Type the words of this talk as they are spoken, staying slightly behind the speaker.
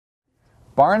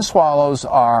Barn swallows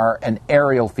are an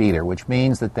aerial feeder, which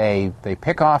means that they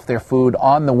pick off their food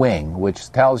on the wing,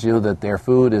 which tells you that their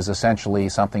food is essentially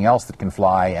something else that can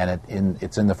fly, and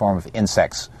it's in the form of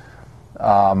insects.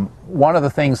 One of the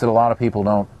things that a lot of people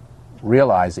don't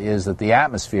realize is that the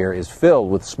atmosphere is filled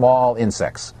with small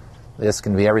insects. This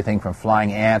can be everything from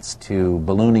flying ants to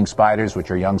ballooning spiders,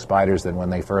 which are young spiders that when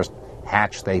they first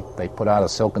hatch, they put out a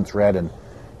silken thread and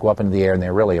go up into the air, and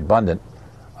they're really abundant.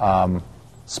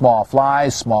 Small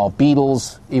flies, small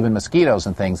beetles, even mosquitoes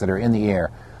and things that are in the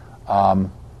air.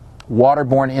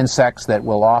 Waterborne insects that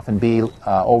will often be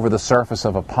over the surface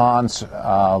of a pond,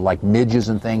 like midges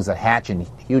and things that hatch in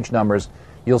huge numbers.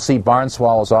 You'll see barn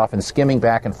swallows often skimming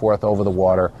back and forth over the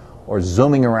water or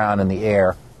zooming around in the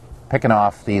air, picking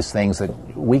off these things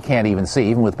that we can't even see.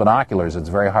 Even with binoculars, it's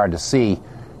very hard to see,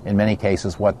 in many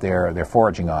cases, what they're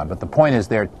foraging on. But the point is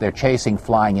they're chasing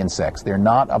flying insects. They're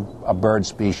not a bird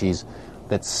species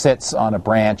that sits on a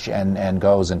branch and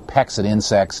goes and pecks at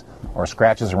insects or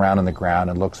scratches around in the ground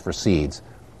and looks for seeds.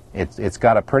 It's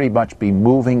got to pretty much be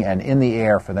moving and in the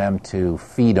air for them to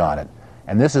feed on it.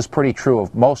 And this is pretty true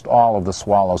of most all of the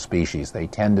swallow species. They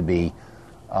tend to be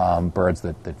birds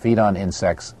that feed on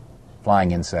insects,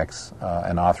 flying insects,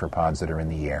 and arthropods that are in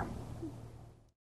the air.